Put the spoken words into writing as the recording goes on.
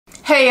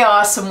Hey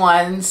awesome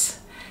ones!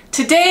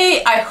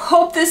 Today I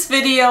hope this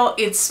video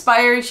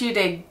inspires you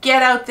to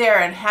get out there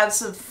and have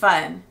some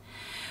fun.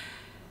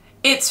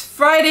 It's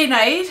Friday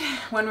night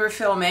when we're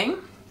filming.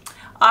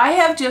 I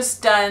have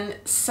just done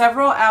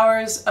several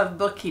hours of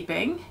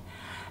bookkeeping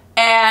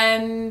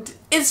and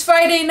it's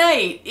Friday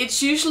night.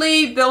 It's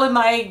usually Bill and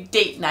my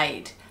date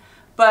night,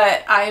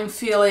 but I'm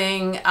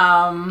feeling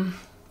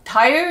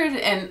tired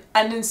and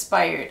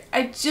uninspired.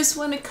 I just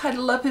want to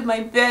cuddle up in my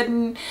bed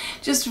and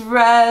just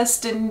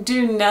rest and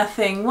do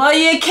nothing. Well,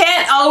 you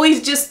can't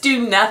always just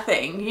do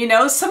nothing, you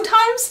know.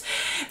 Sometimes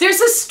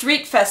there's a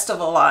street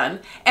festival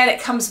on and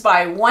it comes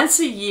by once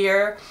a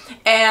year,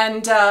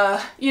 and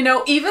you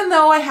know, even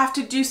though I have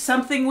to do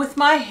something with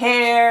my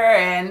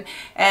hair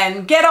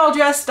and get all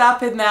dressed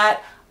up in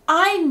that,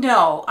 I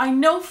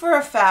know for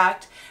a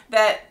fact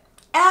that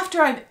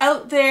after I'm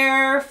out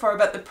there for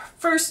about the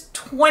first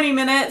 20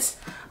 minutes,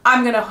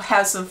 I'm gonna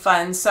have some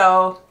fun.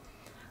 So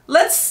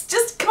let's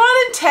just come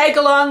on and tag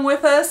along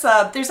with us.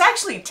 There's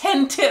actually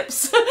 10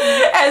 tips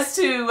as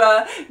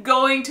to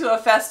going to a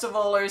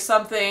festival or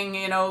something,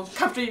 you know,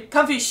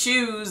 comfy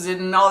shoes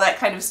and all that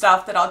kind of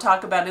stuff that I'll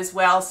talk about as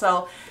well.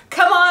 So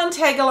come on,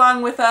 tag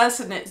along with us,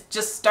 and it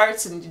just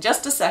starts in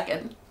just a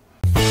second.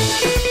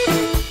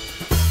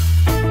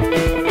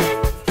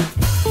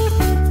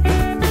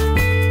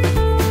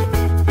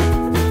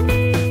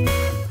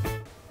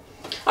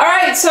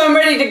 Alright, so I'm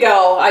ready to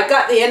go. I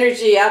got the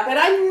energy up and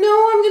I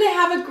know I'm going to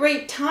have a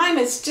great time.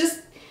 It's just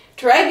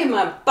dragging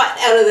my butt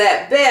out of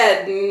that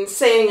bed and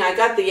saying I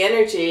got the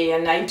energy,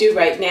 and I do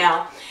right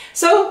now.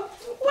 So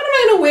what am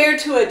I going to wear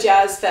to a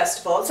jazz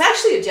festival? It's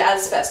actually a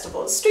jazz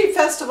festival. It's a street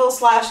festival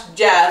 /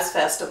 jazz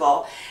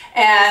festival.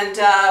 And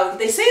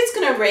they say it's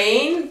going to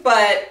rain,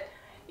 but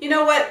you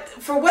know what?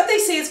 For what they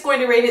say it's going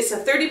to rain, it's a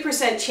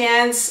 30%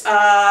 chance.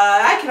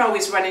 I can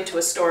always run into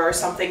a store or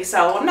something,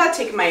 so I'm not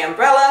taking my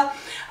umbrella.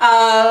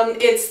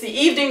 It's the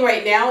evening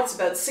right now. It's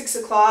about 6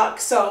 o'clock,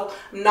 so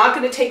I'm not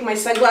going to take my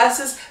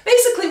sunglasses.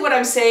 Basically what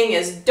I'm saying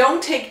is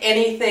don't take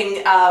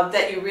anything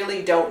that you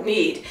really don't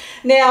need.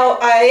 Now,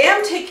 I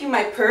am taking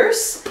my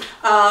purse.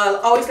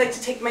 Always like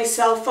to take my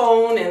cell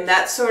phone and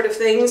that sort of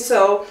thing.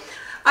 So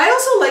I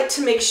also like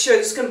to make sure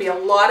there's going to be a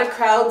lot of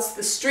crowds.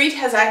 The street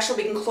has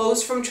actually been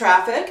closed from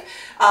traffic,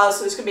 so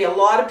there's going to be a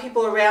lot of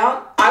people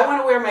around. I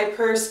want to wear my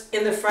purse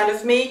in the front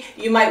of me.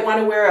 You might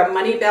want to wear a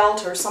money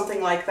belt or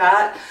something like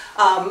that.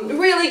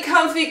 Really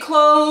comfy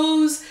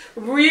clothes,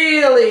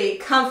 really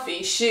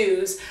comfy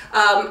shoes.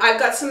 I've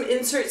got some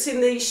inserts in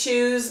these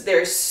shoes.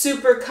 They're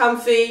super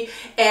comfy,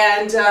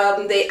 and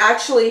they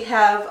actually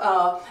have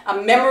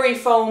a memory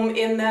foam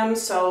in them,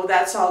 so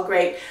that's all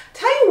great.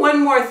 Tell you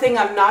one more thing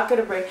I'm not going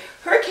to bring.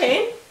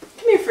 Hurricane,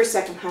 come here for a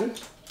second, hon.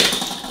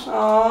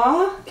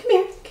 Aw, come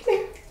here, come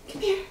here,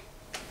 come here.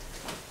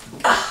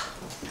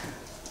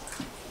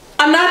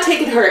 I'm not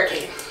taking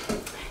Hurricane.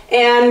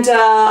 And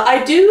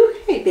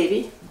hey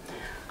baby,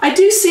 I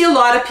do see a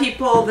lot of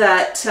people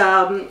that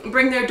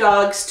bring their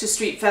dogs to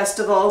street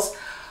festivals.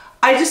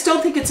 I just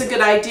don't think it's a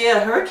good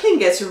idea. Hurricane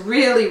gets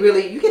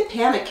really, you get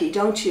panicky,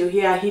 don't you?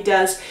 Yeah, he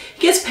does.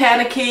 He gets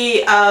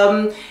panicky.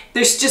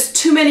 There's just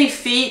too many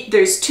feet.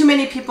 There's too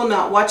many people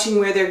not watching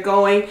where they're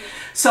going.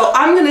 So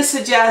I'm going to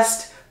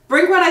suggest,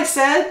 bring what I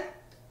said,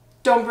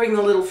 don't bring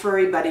the little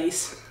furry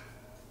buddies.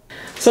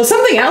 So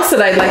something else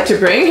that I'd like to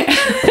bring is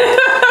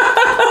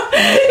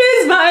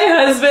my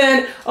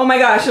husband. Oh my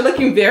gosh, you're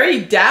looking very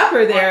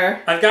dapper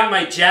there. I've got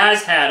my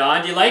jazz hat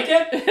on. Do you like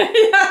it?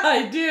 Yeah,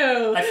 I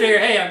do. I figure,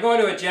 hey, I'm going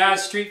to a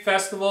jazz street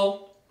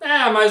festival.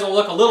 I might as well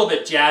look a little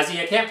bit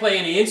jazzy. I can't play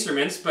any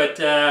instruments, but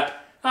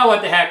oh,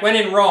 what the heck? When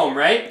in Rome,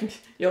 right?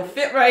 You'll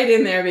fit right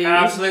in there, baby.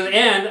 Absolutely.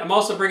 And I'm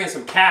also bringing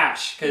some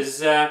cash,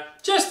 because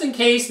just in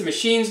case the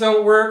machines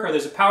don't work or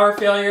there's a power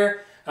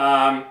failure,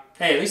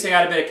 hey, at least I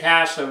got a bit of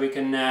cash so we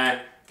can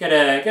get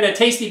a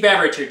tasty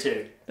beverage or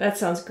two. That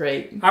sounds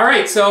great. All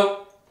right,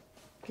 so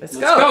let's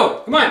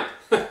go. Come on.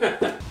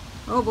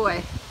 Oh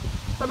boy.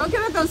 So looking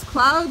at those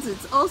clouds,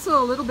 it's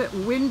also a little bit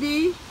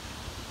windy.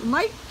 We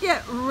might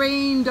get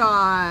rained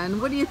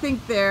on. What do you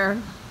think there?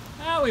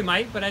 We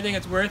might, but I think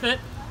it's worth it.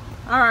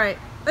 All right,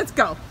 let's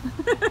go.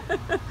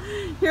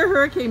 Hear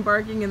Hurricane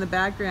barking in the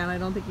background. I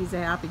don't think he's a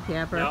happy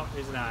camper. No,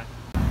 he's not.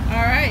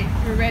 All right,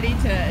 we're ready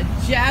to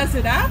jazz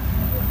it up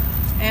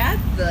at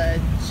the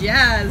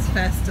Jazz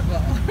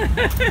Festival.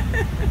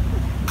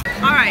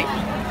 All right,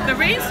 the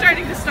rain's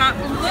starting to stop.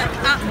 Look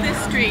up this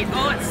street.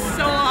 Oh, it's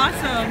so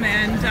awesome.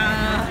 And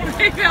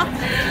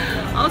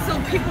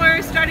also people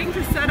are starting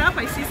to set up.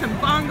 I see some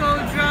bongo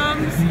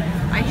drums.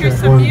 I hear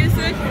some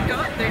music.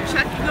 Oh, they're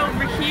checking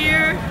over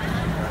here.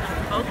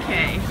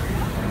 Okay,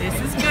 this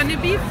is going to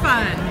be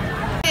fun.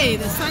 Hey,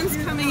 the sun's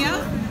coming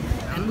out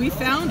and we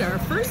found our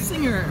first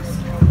singers.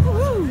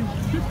 Woo-hoo.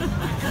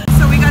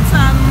 So we got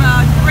some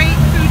great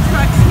food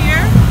trucks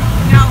here.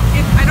 Now,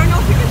 I don't know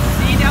if you can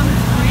see down the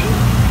street,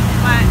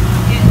 but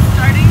it's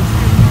starting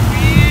to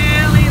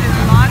really, there's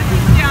a lot of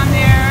people down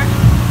there.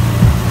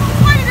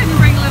 Why didn't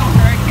bring a little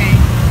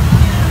Hurricane?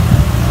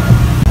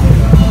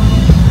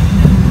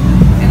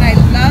 And I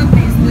love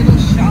these little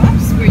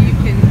shops where you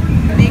can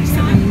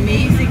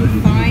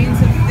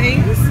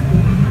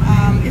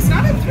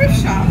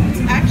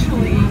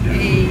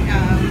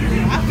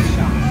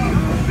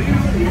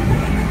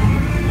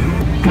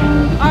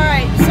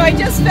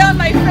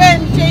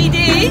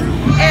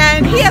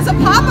And he has a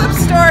pop-up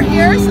store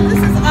here, so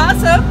this is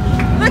awesome.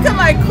 Look at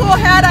my cool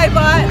hat I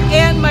bought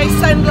and my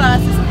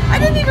sunglasses. I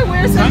didn't even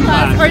wear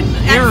sunglasses.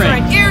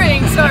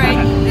 Earrings, sorry.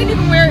 Didn't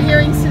even wear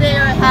earrings today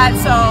or a hat,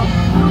 so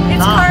it's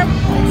Karma.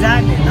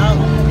 Exactly. Now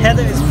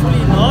Heather is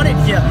fully loaded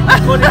here.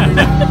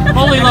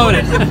 Fully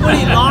loaded.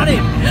 Fully loaded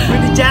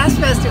with the jazz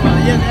festival.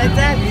 Yes,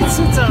 exactly. It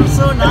suits her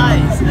so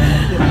nice.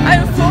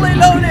 I'm fully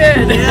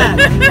loaded. Yeah,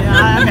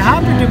 I'm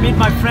happy to meet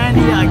my friend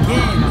here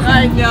again.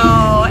 I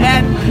know,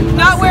 and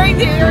not wearing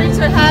the earrings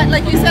or hat,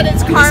 like you said,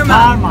 it's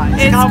karma.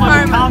 It's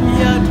karma to come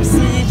here to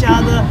see each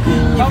other.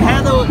 If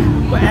Heather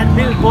and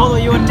Bill, both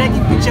of you are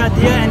taking picture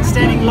there and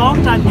standing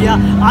long time here,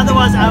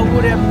 otherwise I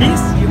would have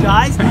missed you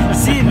guys.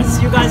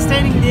 Since you guys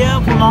standing there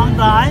for a long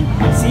time,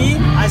 see,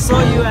 I saw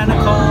you and a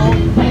call.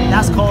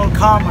 That's called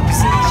karma, to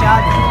see each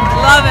other.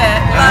 Love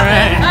it, love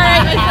it. All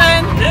right, my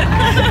friend.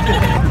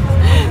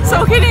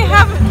 So can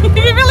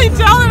you really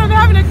tell that I'm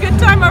having a good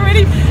time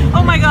already?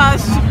 Oh my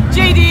gosh,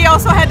 JD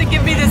also had to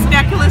give me this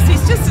necklace.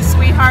 He's just a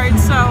sweetheart.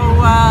 So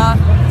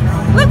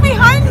look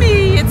behind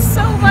me, it's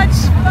so much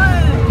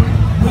fun.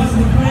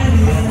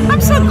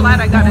 I'm so glad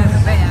I got in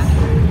the band.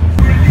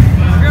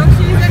 Grilled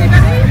cheese,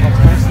 anybody?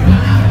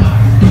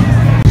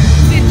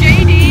 Did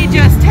JD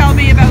just tell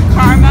me about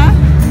karma?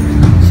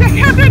 Check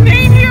out the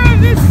name here of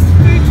this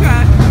food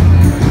truck.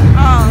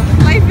 Oh,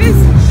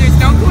 there's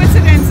no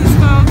coincidences,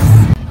 folks.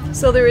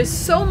 So there is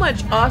so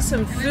much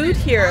awesome food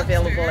here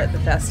available at the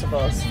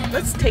festivals.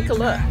 Let's take a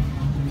look.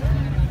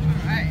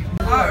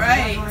 All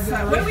right. So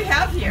what do we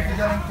have here?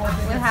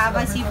 We have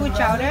a seafood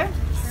chowder.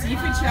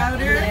 Seafood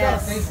chowder.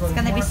 Yes. It's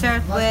going to be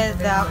served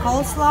with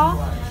coleslaw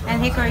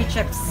and hickory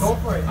chips. All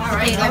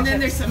right. And then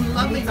there's some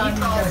lovely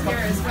meatballs here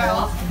as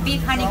well.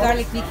 Beef honey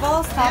garlic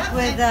meatballs topped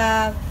with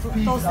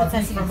toasted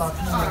sesame.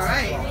 All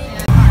right.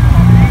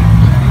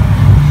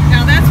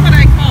 Now that's what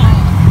I call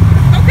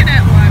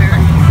coconut water.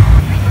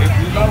 If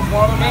you love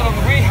watermelon,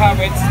 we have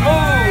it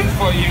smooth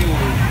for you.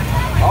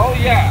 Oh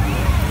yeah.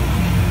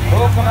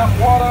 Coconut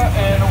water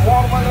and a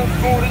watermelon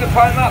smoothie, the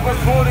pineapple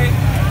smoothie.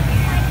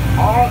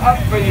 All up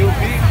for you,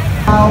 Pete.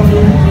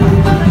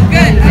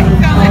 Good. I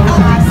found a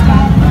healthy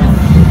spot.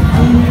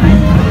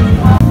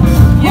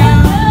 Yeah.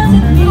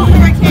 No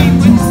hurricane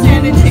wouldn't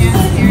stand a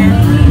chance here.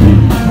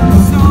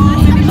 So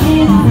many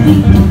people.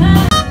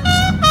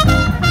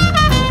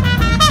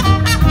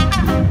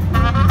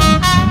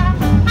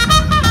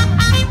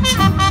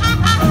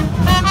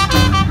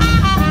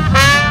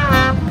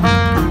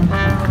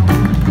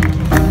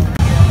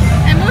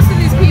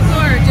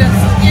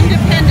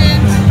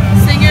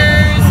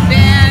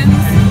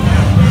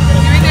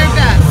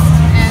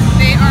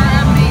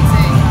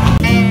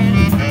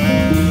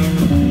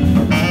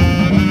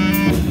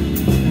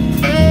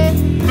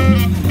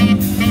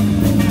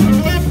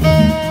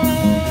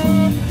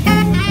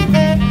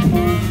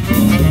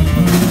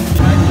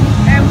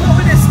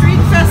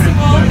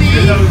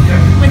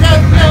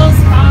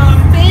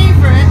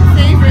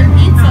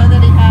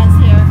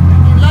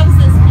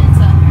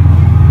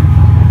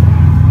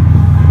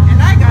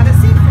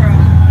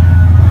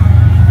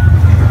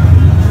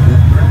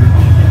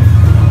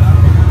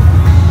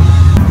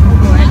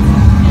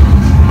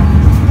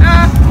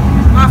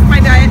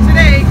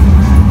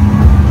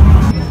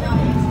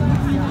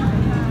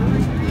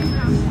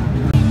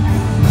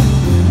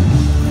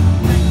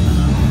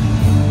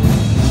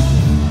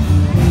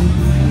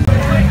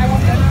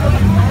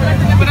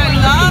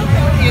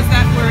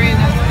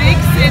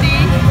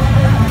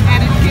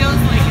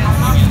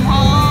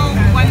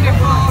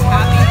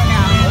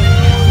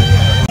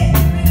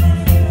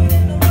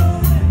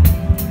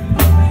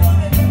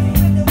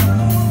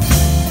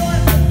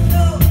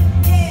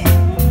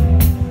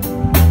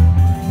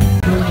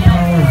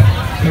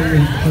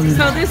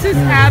 So this is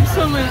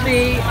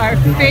absolutely our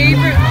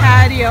favorite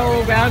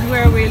patio around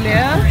where we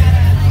live.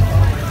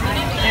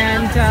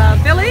 And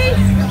Billy,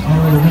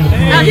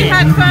 have you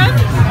had fun?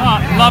 Oh,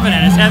 loving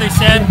it. As Heather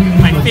said,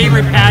 my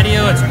favorite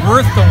patio. It's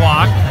worth the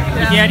walk.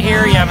 You get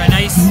here, you have a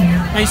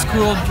nice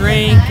cool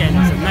drink and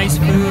some nice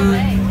food.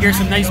 Hear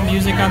some nice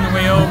music on the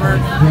way over.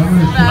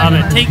 Love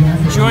it.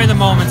 Enjoy the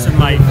moments in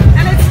life.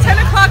 And it's 10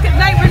 o'clock at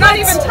night. We're not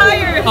even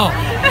tired. Oh.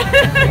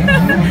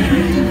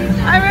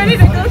 I'm ready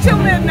to go till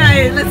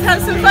midnight. Let's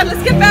have some fun.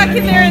 Let's get back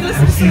in there and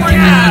listen to some more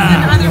jazz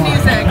and other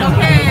music.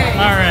 Okay.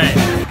 All right.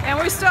 And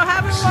we're still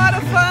having a lot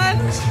of fun.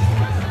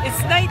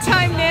 It's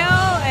nighttime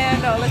now,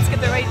 and let's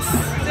get the right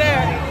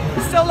there.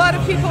 Still a lot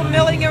of people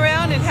milling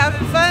around and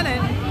having fun,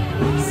 and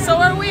so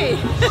are we.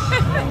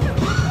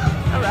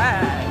 All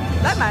right.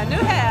 That's my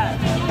new hat.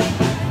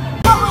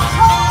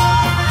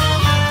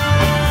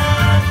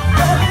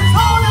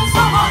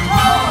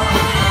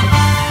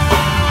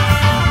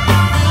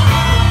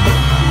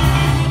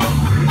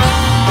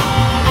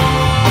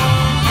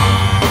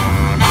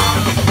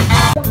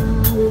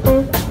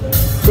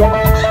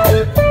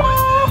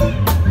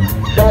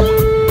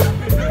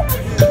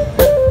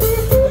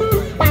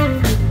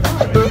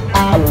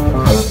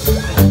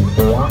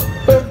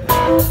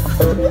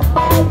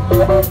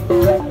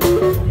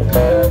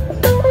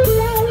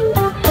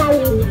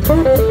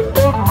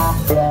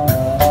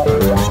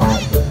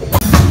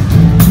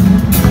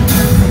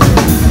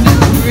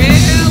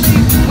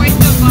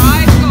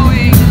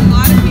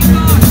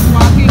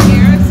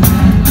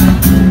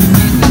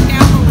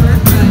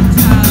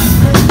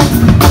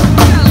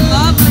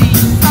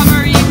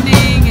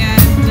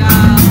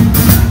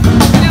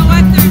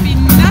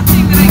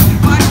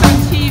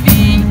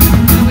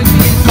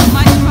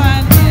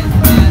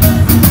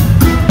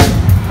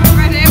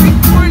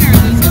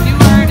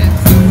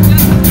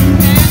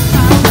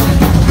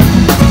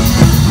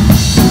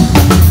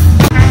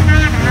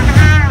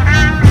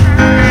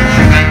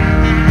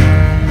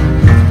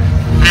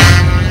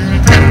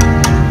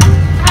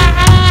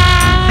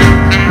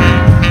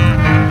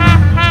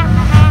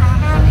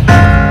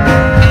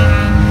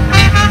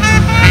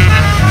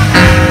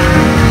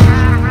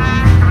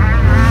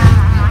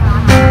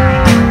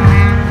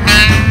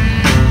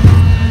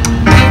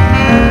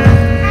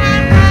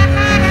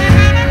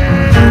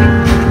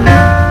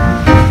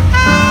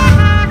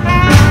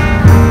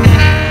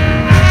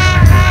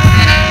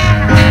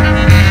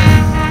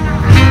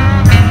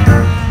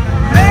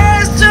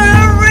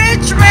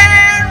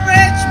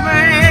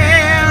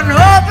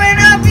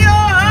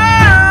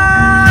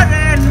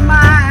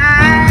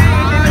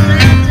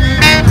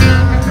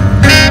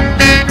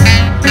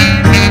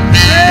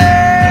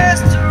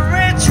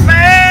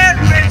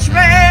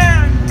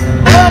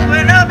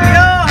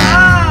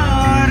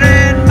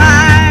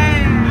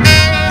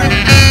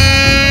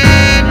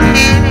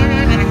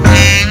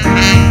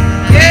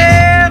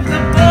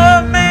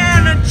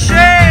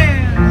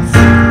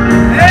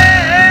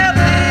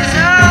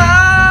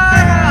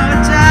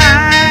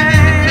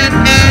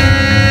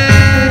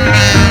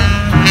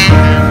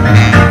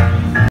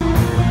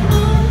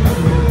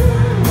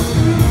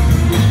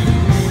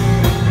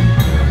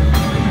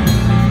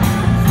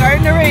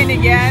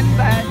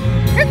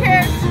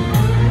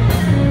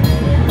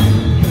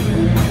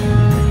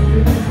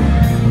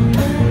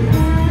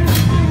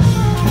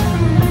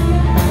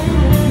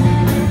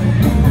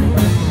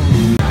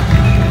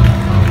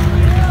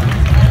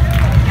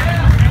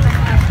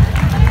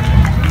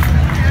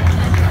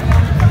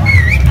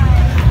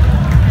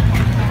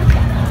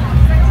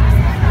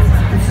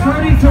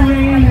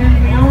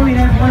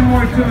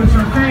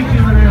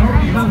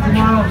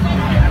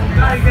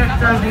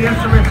 because the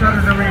instruments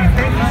under the ring.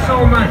 Thank you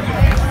so much.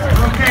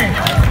 Okay.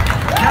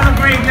 Have a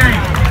great night.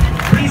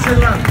 Peace and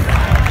love.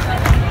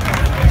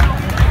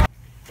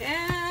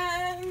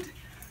 And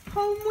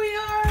home we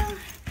are.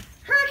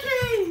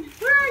 Hurricane,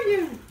 where are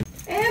you?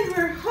 And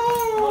we're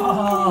home.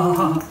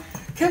 Oh,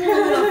 come here,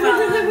 little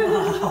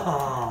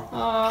fella.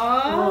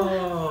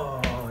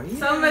 Aww. Yeah.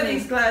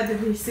 Somebody's glad to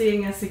be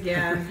seeing us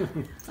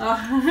again.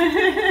 Hey.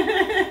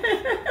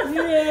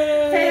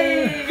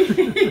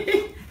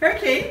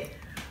 Hurricane,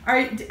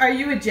 are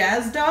you a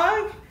jazz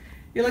dog?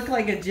 You look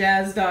like a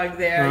jazz dog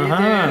there.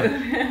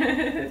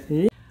 You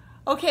do.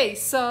 Okay,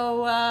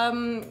 so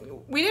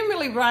we didn't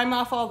really rhyme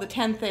off all the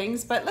 10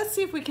 things, but let's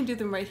see if we can do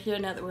them right here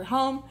now that we're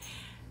home.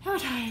 I'm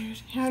tired,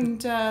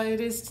 and it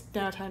is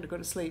now time to go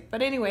to sleep.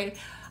 But anyway,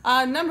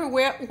 number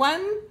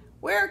 1,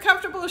 wear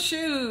comfortable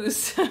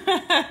shoes.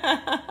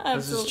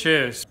 This is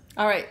shoes.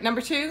 All right,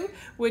 number 2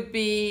 would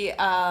be,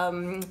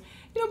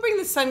 bring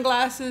the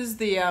sunglasses,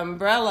 the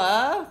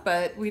umbrella,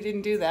 but we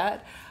didn't do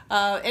that.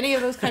 Any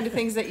of those kind of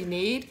things that you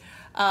need.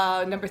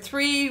 Number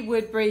 3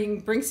 would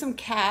bring some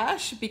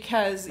cash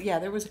because, yeah,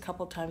 there was a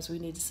couple of times we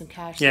needed some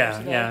cash.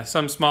 Yeah.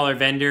 Some smaller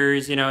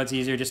vendors, it's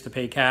easier just to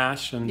pay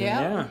cash. And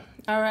yeah.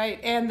 All right.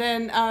 And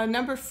then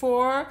number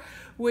 4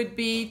 would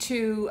be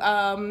to,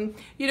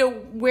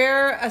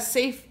 wear a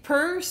safe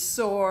purse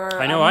or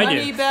a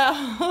money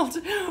belt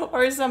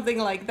or something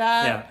like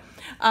that.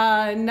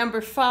 Yeah.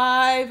 Number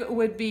 5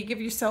 would be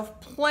give yourself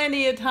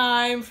plenty of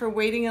time for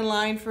waiting in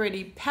line for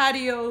any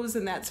patios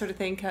and that sort of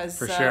thing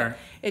because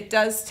it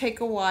does take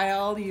a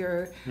while.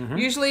 You're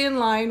usually in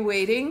line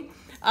waiting.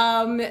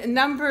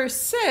 Number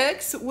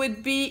 6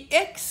 would be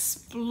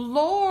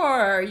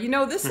explore.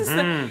 This is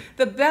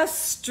the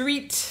best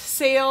street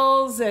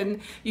sales,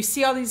 and you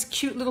see all these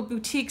cute little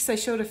boutiques. I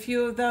showed a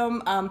few of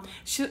them, a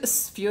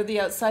few of the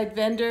outside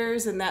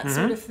vendors and that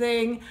sort of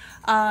thing.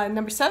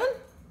 Number 7?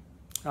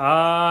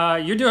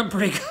 You're doing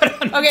pretty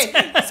good on Okay,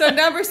 so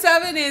number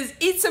 7 is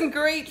eat some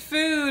great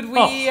food.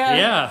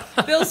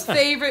 Bill's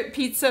favorite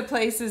pizza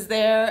place is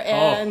there,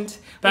 and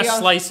best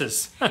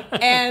slices.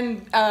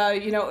 And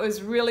it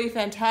was really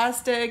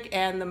fantastic,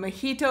 and the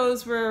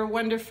mojitos were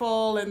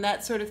wonderful, and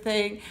that sort of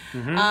thing.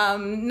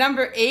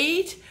 Number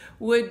 8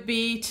 would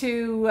be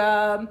to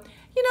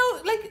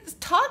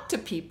talk to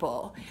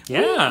people.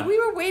 Yeah. We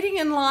were waiting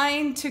in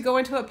line to go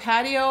into a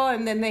patio,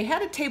 and then they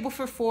had a table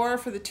for 4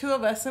 for the 2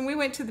 of us, and we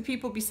went to the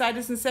people beside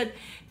us and said,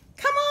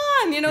 come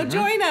on,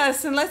 join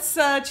us and let's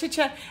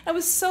chit-chat. It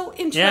was so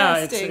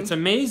interesting. Yeah, it's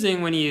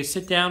amazing when you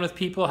sit down with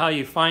people how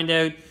you find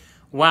out,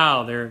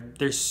 wow,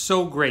 they're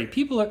so great.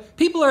 People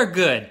are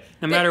good.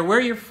 No matter where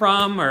you're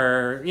from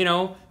or,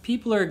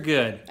 people are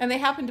good. And they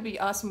happen to be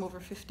awesome over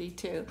 50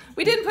 too.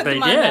 We didn't put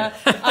them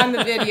on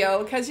the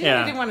video because we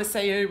didn't want to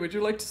say, hey, would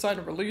you like to sign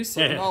a release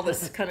and all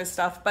this kind of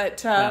stuff.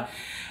 But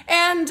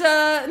and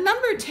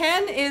number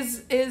 10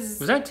 is was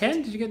that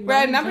 10? Did you get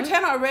number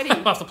 10 already?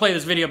 I'll have to play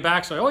this video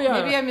back. So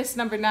maybe I missed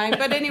number 9.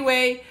 But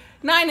anyway,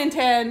 9 and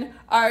 10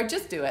 are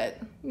just do it.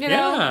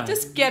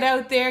 Just get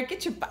out there,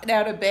 get your butt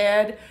out of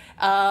bed.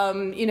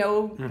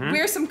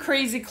 Wear some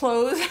crazy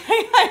clothes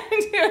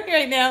I'm doing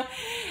right now,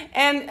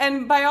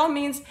 and by all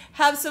means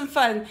have some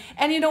fun.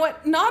 And you know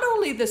what? Not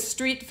only the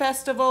street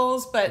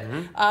festivals, but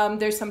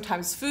there's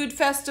sometimes food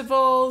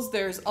festivals.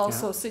 There's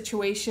also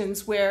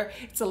situations where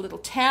it's a little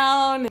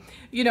town.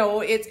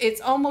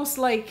 It's almost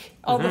like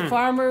all the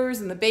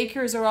farmers and the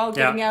bakers are all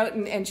getting out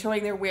and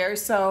showing their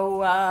wares. So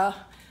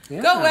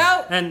go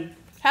out and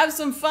have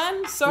some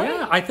fun.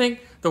 Yeah, I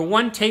think the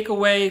one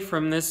takeaway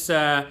from this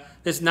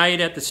this night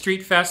at the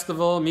street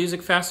festival,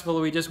 music festival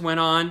we just went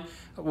on,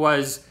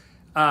 was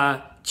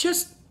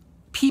just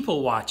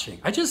people watching.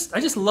 I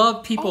just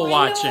love people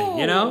watching,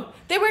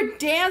 They were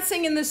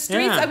dancing in the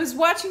streets. I was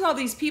watching all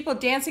these people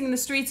dancing in the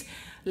streets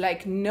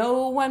like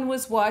no one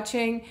was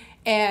watching.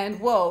 And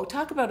whoa,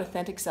 talk about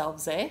authentic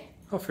selves, eh?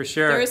 Oh, for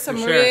sure. There is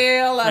some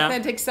real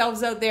authentic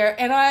selves out there,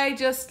 and I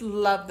just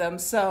love them.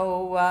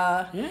 So,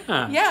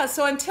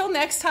 so until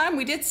next time,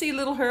 we did see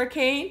Little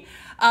Hurricane.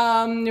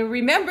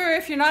 Remember,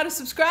 if you're not a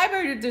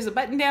subscriber, there's a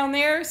button down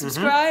there,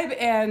 subscribe,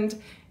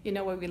 and we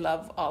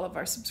love all of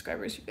our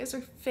subscribers. You guys are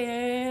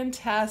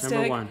fantastic.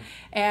 Number 1.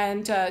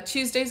 And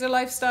Tuesdays are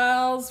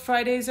lifestyles,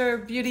 Fridays are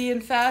beauty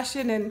and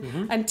fashion,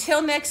 and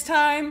until next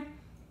time,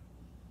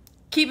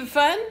 keep it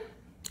fun.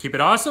 Keep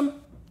it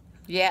awesome.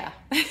 Yeah.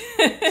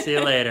 See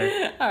you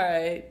later. All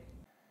right.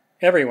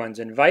 Everyone's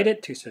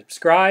invited to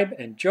subscribe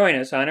and join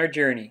us on our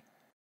journey.